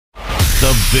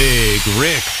The Big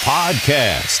Rick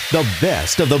Podcast. The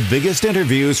best of the biggest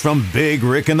interviews from Big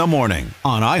Rick in the Morning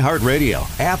on iHeartRadio,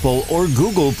 Apple or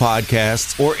Google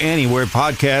Podcasts, or anywhere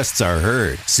podcasts are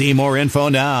heard. See more info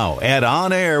now at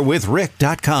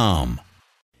onairwithrick.com.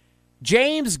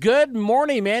 James, good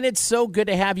morning, man. It's so good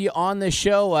to have you on the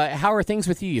show. How are things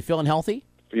with you? You feeling healthy?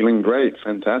 Feeling great.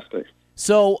 Fantastic.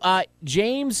 So,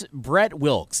 James Brett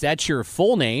Wilks, that's your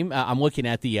full name. I'm looking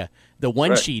at the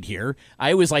one sheet here.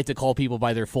 I always like to call people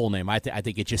by their full name. I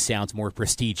think it just sounds more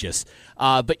prestigious.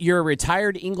 But you're a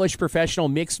retired English professional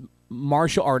mixed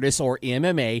martial artist, or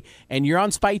MMA, and you're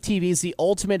on Spike TV's The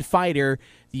Ultimate Fighter,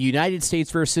 the United States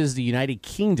versus the United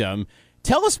Kingdom.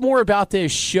 Tell us more about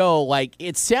this show. Like,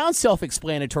 it sounds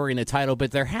self-explanatory in the title, but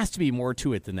there has to be more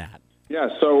to it than that. Yeah,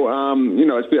 so,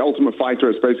 it's The Ultimate Fighter.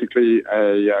 It's basically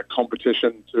a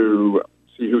competition to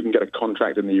see who can get a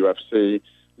contract in the UFC.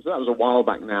 So that was a while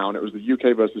back now, and it was the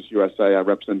UK versus USA. I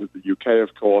represented the UK,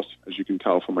 of course, as you can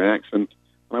tell from my accent.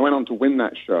 And I went on to win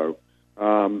that show.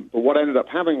 But what I ended up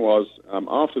having was,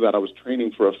 after that, I was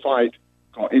training for a fight,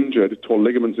 got injured, tore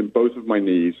ligaments in both of my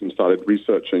knees, and started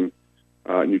researching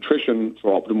nutrition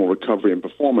for optimal recovery and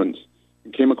performance,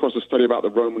 and came across a study about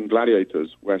the Roman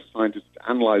gladiators where scientists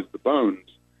analyzed the bones,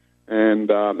 and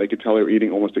they could tell they were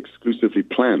eating almost exclusively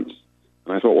plants.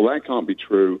 And I thought, well, that can't be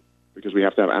true because we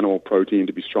have to have animal protein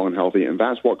to be strong and healthy. And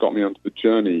that's what got me onto the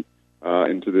journey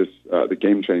into this, the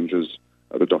Game Changers,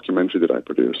 the documentary that I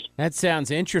produced. That sounds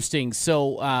interesting.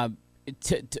 So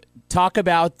talk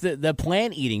about the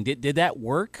plant eating. Did that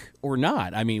work or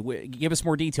not? I mean, give us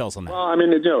more details on that. Well, I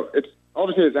mean, it's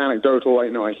obviously it's anecdotal.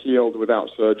 I healed without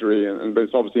surgery, but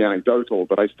it's obviously anecdotal.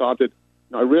 But I started,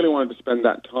 I really wanted to spend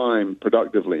that time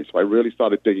productively. So I really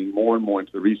started digging more and more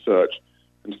into the research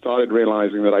and started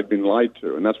realizing that I'd been lied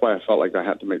to. And that's why I felt like I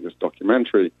had to make this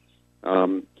documentary.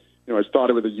 I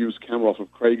started with a used camera off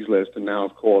of Craigslist, and now,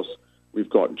 of course, we've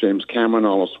got James Cameron,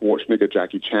 Arnold Schwarzenegger,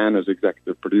 Jackie Chan as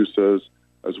executive producers,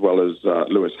 as well as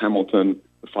Lewis Hamilton,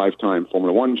 the 5-time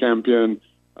Formula One champion,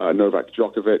 Novak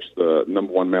Djokovic, the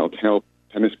number one male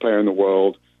tennis player in the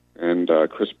world, and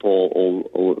Chris Paul,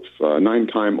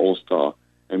 9-time All-Star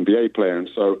NBA player.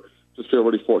 And so just feel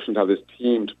really fortunate to have this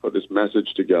team to put this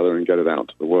message together and get it out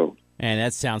to the world. And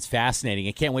that sounds fascinating.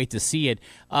 I can't wait to see it.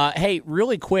 Hey,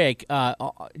 really quick,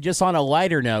 just on a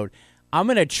lighter note, I'm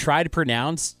going to try to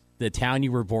pronounce the town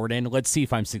you were born in. Let's see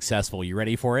if I'm successful. You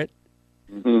ready for it?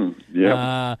 Mm-hmm.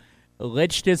 Yeah.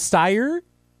 Liechtenstein?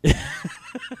 So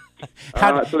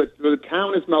the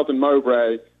town is Melton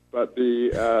Mowbray, but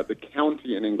the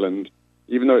county in England,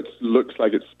 even though it looks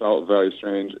like it's spelled very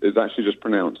strange, is actually just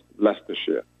pronounced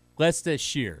Leicestershire.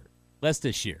 Leicestershire.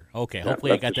 Okay, yeah,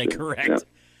 hopefully I got that correct.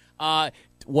 Yeah.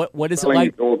 What is it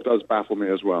like? It does baffle me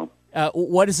as well.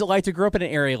 What is it like to grow up in an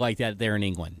area like that there in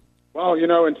England? Well,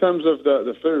 in terms of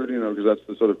the food, because that's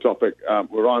the sort of topic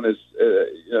we're on, is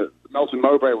Melton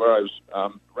Mowbray, where I was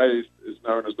raised, is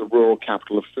known as the rural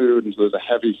capital of food, and so there's a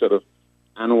heavy sort of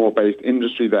animal-based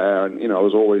industry there, and, I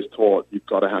was always taught you've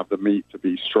got to have the meat to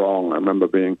be strong. I remember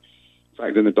in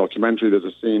fact, in the documentary, there's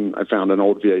a scene, I found an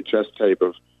old VHS tape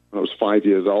of when I was 5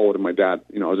 years old, and my dad,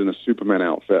 I was in a Superman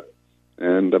outfit,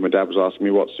 and my dad was asking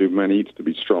me what Superman eats to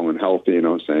be strong and healthy, and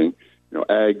I was saying,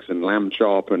 eggs and lamb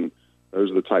chop, and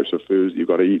those are the types of foods you've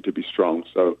got to eat to be strong.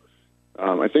 So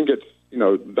I think it's,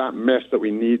 that myth that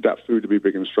we need that food to be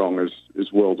big and strong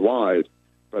is worldwide,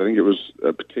 but I think it was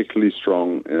particularly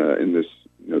strong in this,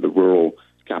 the rural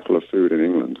capital of food in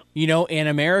England. In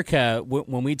America,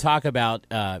 when we talk about,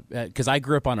 because I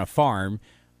grew up on a farm,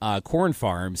 corn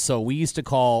farm, so we used to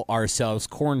call ourselves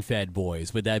corn-fed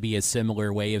boys. Would that be a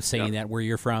similar way of saying that where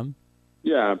you're from?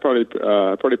 Yeah, probably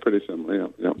pretty similar.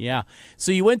 Yeah.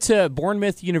 So you went to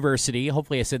Bournemouth University.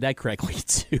 Hopefully I said that correctly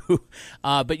too.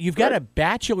 But you've got a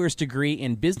bachelor's degree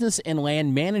in business and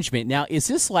land management. Now, is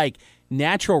this like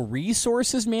natural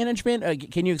resources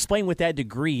management? Can you explain what that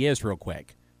degree is real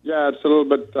quick? Yeah, it's a little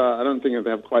bit, I don't think they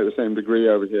have quite the same degree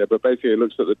over here, but basically it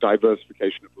looks at the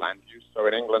diversification of land use. So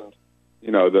in England,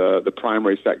 the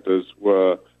primary sectors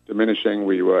were diminishing.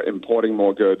 We were importing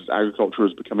more goods. Agriculture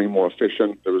was becoming more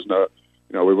efficient. There was no,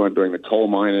 we weren't doing the coal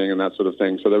mining and that sort of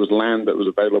thing. So there was land that was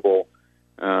available,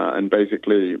 and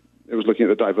basically it was looking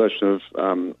at the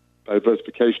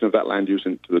diversification of that land use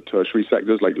into the tertiary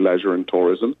sectors like leisure and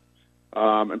tourism.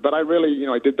 But I really,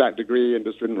 I did that degree and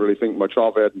just didn't really think much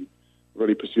of it, and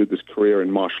really pursued this career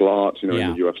in martial arts, in the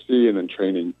UFC, and then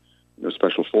training,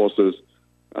 special forces.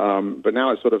 But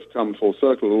now it's sort of come full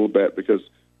circle a little bit because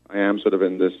I am sort of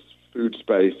in this food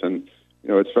space, and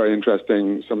it's very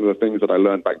interesting. Some of the things that I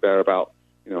learned back there about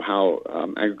how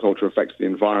agriculture affects the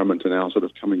environment are now sort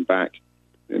of coming back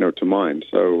to mind.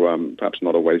 So perhaps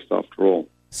not a waste after all.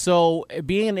 So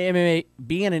being an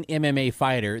MMA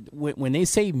fighter, when they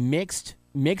say mixed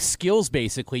skills,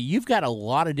 basically, you've got a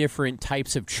lot of different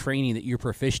types of training that you're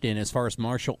proficient in as far as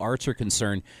martial arts are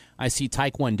concerned. I see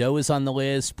Taekwondo is on the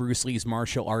list, Bruce Lee's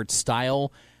martial arts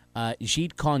style.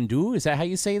 Jeet Kune Do, is that how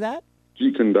you say that?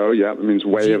 Jeet Kune Do, yeah. It means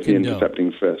way of the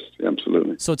intercepting fist. Yeah,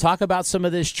 absolutely. So talk about some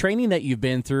of this training that you've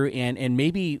been through and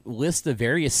maybe list the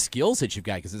various skills that you've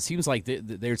got, because it seems like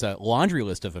there's a laundry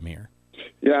list of them here.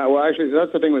 Yeah, well, actually,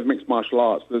 that's the thing with mixed martial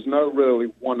arts. There's no really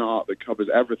one art that covers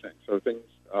everything. So things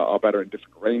are better in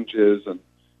different ranges, and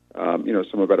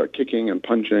some are better at kicking and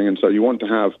punching. And so you want to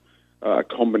have a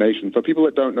combination. For people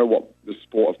that don't know what the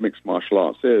sport of mixed martial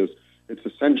arts is, it's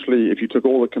essentially if you took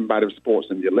all the combative sports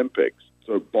in the Olympics,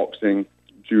 so boxing,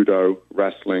 judo,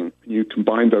 wrestling, you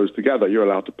combine those together, you're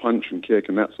allowed to punch and kick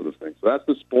and that sort of thing. So that's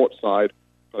the sports side,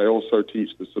 but I also teach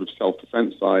the sort of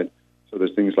self-defense side. So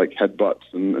there's things like headbutts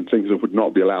and things that would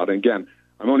not be allowed. And again,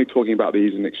 I'm only talking about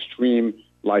these in extreme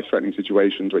life-threatening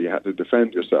situations where you had to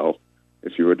defend yourself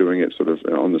if you were doing it sort of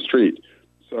on the street.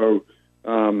 So,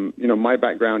 my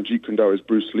background, Jeet Kune Do, is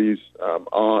Bruce Lee's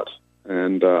art,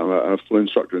 and I'm a full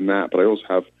instructor in that, but I also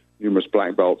have numerous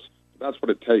black belts. That's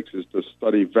what it takes, is to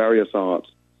study various arts.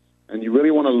 And you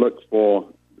really want to look for,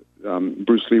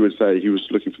 Bruce Lee would say he was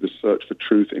looking for the search for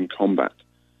truth in combat.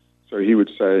 So he would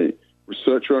say,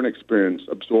 research your own experience,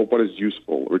 absorb what is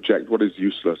useful, reject what is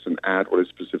useless, and add what is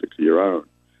specifically your own.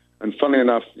 And funnily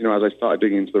enough, as I started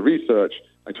digging into the research,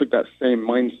 I took that same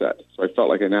mindset. So I felt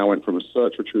like I now went from a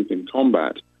search for truth in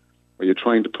combat, where you're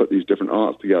trying to put these different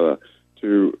arts together,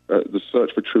 to the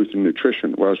search for truth in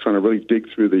nutrition, where I was trying to really dig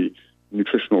through the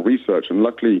nutritional research. And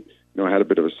luckily, I had a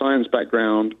bit of a science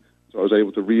background, so I was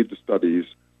able to read the studies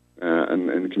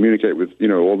and communicate with,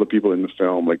 all the people in the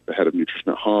film, like the head of nutrition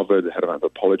at Harvard, the head of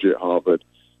anthropology at Harvard,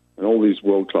 and all these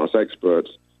world-class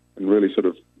experts, and really sort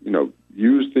of,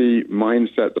 use the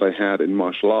mindset that I had in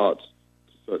martial arts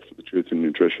to search for the truth in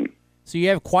nutrition. So you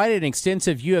have quite an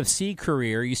extensive UFC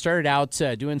career. You started out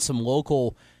doing some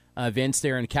local events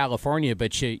there in California,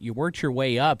 but you worked your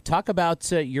way up. Talk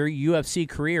about your UFC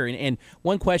career. And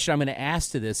one question I'm going to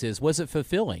ask to this is, was it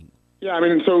fulfilling? Yeah,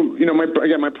 so,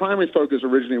 my primary focus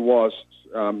originally was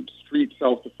street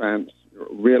self-defense,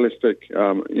 realistic,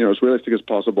 as realistic as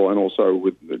possible, and also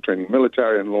with the training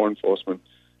military and law enforcement.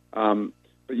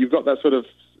 But you've got that sort of,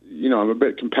 I'm a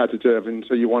bit competitive, and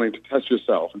so you're wanting to test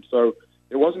yourself. And so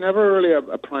it wasn't ever really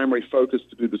a primary focus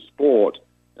to do the sport.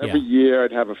 Every year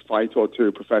I'd have a fight or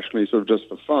two professionally, sort of just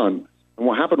for fun. And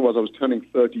what happened was I was turning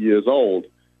 30 years old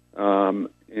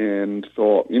and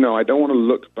thought, I don't want to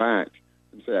look back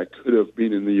and say I could have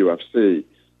been in the UFC.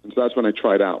 And so that's when I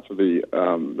tried out for the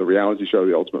reality show,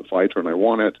 The Ultimate Fighter, and I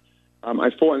won it. I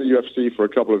fought in the UFC for a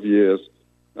couple of years.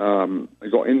 I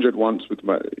got injured once with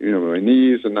my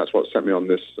knees, and that's what sent me on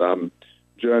this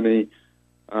journey.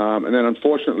 And then,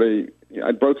 unfortunately,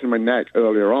 I'd broken my neck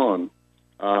earlier on,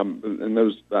 and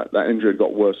that injury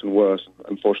got worse and worse.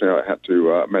 Unfortunately, I had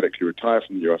to medically retire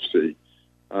from the UFC,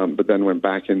 but then went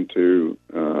back into,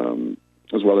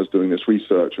 as well as doing this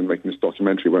research and making this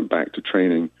documentary, went back to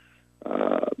training,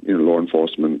 law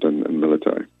enforcement and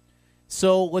military.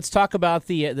 So let's talk about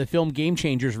the film Game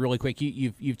Changers really quick.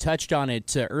 You've touched on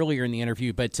it earlier in the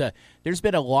interview, but there's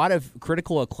been a lot of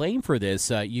critical acclaim for this.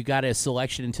 You got a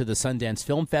selection into the Sundance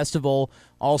Film Festival,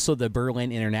 also the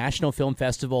Berlin International Film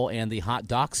Festival, and the Hot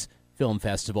Docs Film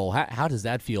Festival. How does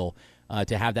that feel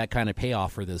to have that kind of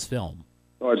payoff for this film?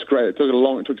 Oh, it's great.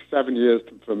 It took 7 years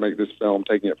to make this film,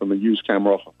 taking it from a used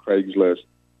camera off of Craigslist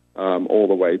all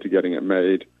the way to getting it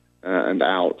made and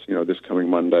out, this coming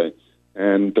Monday.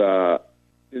 And,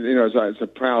 it's a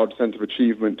proud sense of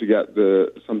achievement to get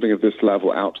something of this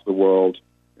level out to the world.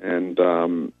 And,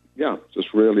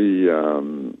 just really,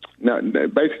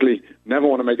 basically never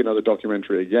want to make another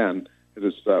documentary again,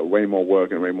 because it's way more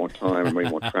work and way more time and way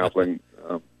more traveling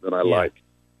than I like.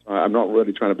 I'm not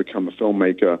really trying to become a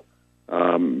filmmaker,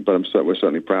 but we're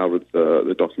certainly proud with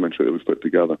the documentary that we've put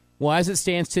together. Well, as it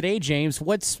stands today, James,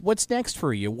 what's next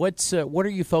for you? What are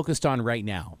you focused on right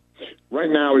now? Right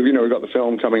now, we've got the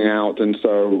film coming out, and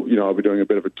so, I'll be doing a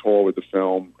bit of a tour with the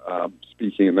film,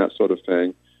 speaking and that sort of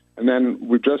thing. And then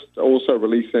we're just also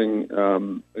releasing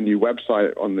a new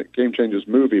website on the Game Changers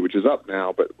movie, which is up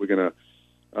now, but we're going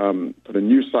to put a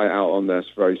new site out on this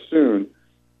very soon.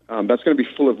 That's going to be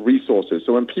full of resources.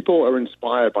 So when people are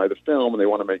inspired by the film and they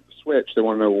want to make the switch, they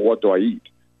want to know, well, what do I eat?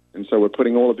 And so we're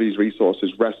putting all of these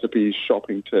resources, recipes,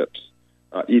 shopping tips,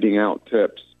 eating out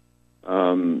tips,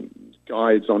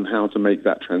 guides on how to make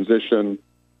that transition,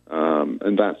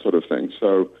 and that sort of thing.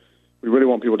 So, we really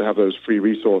want people to have those free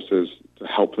resources to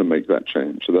help them make that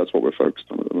change. So that's what we're focused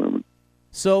on at the moment.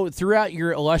 So throughout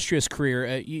your illustrious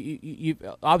career, you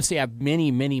obviously have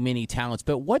many, many, many talents,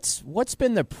 but what's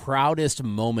been the proudest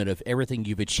moment of everything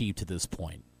you've achieved to this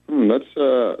point?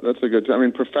 That's a good. I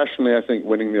mean, professionally, I think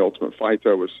winning the Ultimate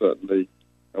Fighter was certainly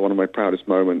one of my proudest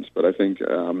moments. But I think,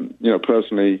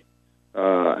 personally,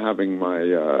 having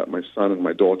my son and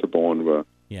my daughter born were,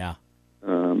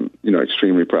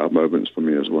 extremely proud moments for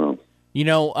me as well.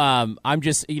 I'm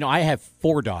just, I have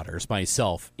 4 daughters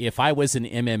myself. If I was an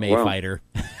MMA fighter,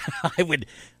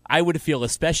 I would feel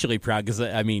especially proud because,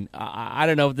 I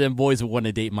don't know if them boys would want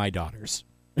to date my daughters.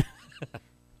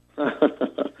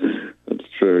 That's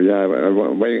true, yeah.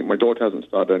 My daughter hasn't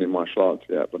started any martial arts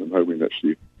yet, but I'm hoping that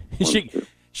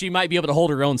she might be able to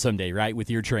hold her own someday, right, with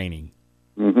your training.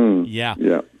 Mm-hmm. Yeah.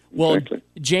 Yeah. Well, exactly.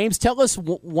 James, tell us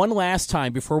one last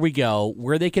time before we go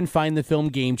where they can find the film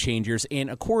Game Changers, and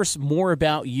of course more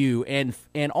about you, and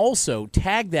also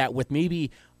tag that with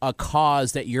maybe a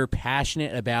cause that you're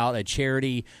passionate about, a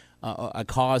charity, a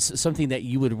cause, something that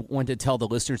you would want to tell the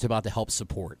listeners about to help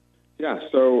support. Yeah.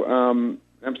 So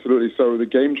absolutely. So the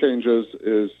Game Changers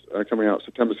is coming out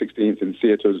September 16th in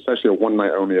theaters. It's actually a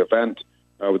one-night only event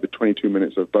with the 22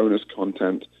 minutes of bonus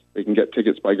content. They can get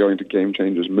tickets by going to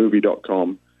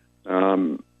GameChangersMovie.com.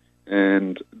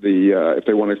 If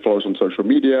they want to follow us on social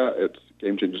media, it's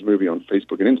Game Changers Movie on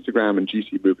Facebook and Instagram, and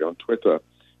GC Movie on Twitter.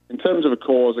 In terms of a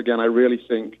cause, again, I really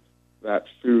think that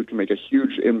food can make a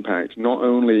huge impact, not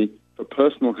only for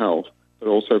personal health, but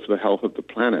also for the health of the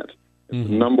planet. It's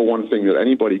the number one thing that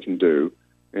anybody can do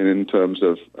in terms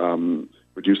of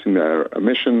reducing their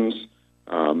emissions,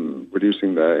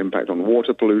 reducing their impact on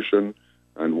water pollution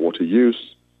and water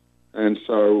use. And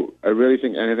so I really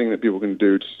think anything that people can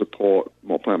do to support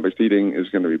more plant-based eating is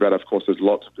going to be better. Of course, there's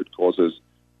lots of good causes.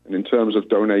 And in terms of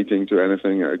donating to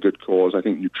anything at a good cause, I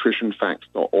think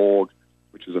nutritionfacts.org,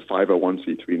 which is a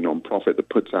 501c3 nonprofit that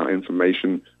puts out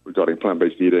information regarding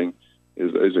plant-based eating,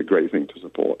 is a great thing to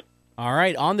support. All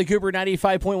right, on the Cooper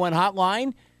 95.1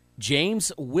 hotline,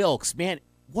 James Wilks. Man,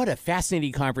 what a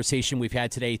fascinating conversation we've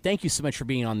had today. Thank you so much for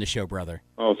being on the show, brother.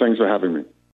 Oh, thanks for having me.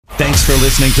 Thanks for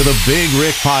listening to the Big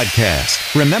Rick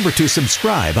Podcast. Remember to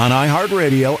subscribe on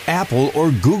iHeartRadio, Apple,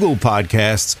 or Google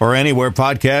Podcasts, or anywhere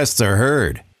podcasts are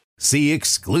heard. See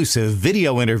exclusive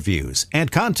video interviews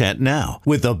and content now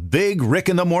with the Big Rick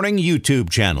in the Morning YouTube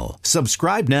channel.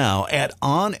 Subscribe now at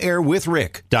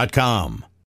onairwithrick.com.